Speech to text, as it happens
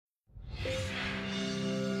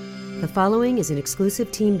The following is an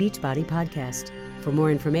exclusive Team Beachbody podcast. For more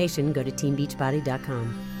information, go to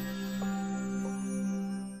teambeachbody.com.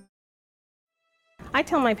 I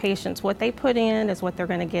tell my patients what they put in is what they're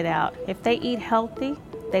going to get out. If they eat healthy,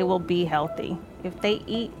 they will be healthy. If they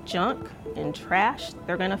eat junk and trash,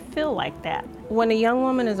 they're going to feel like that. When a young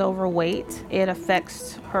woman is overweight, it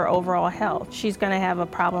affects her overall health. She's going to have a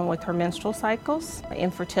problem with her menstrual cycles,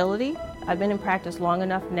 infertility. I've been in practice long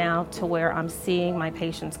enough now to where I'm seeing my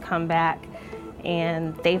patients come back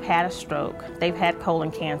and they've had a stroke, they've had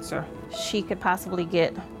colon cancer. She could possibly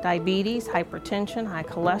get diabetes, hypertension, high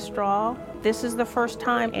cholesterol. This is the first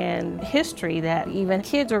time in history that even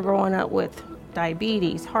kids are growing up with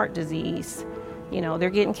diabetes, heart disease. You know, they're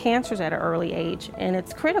getting cancers at an early age, and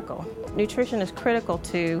it's critical. Nutrition is critical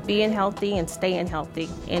to being healthy and staying healthy.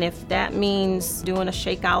 And if that means doing a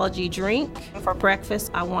Shakeology drink for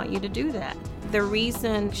breakfast, I want you to do that. The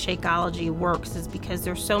reason Shakeology works is because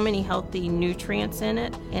there's so many healthy nutrients in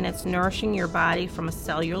it, and it's nourishing your body from a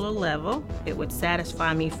cellular level. It would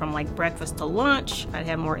satisfy me from like breakfast to lunch. I'd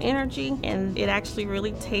have more energy, and it actually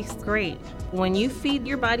really tastes great. When you feed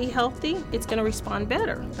your body healthy, it's going to respond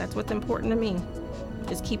better. That's what's important to me,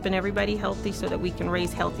 is keeping everybody healthy so that we can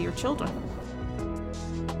raise healthier children.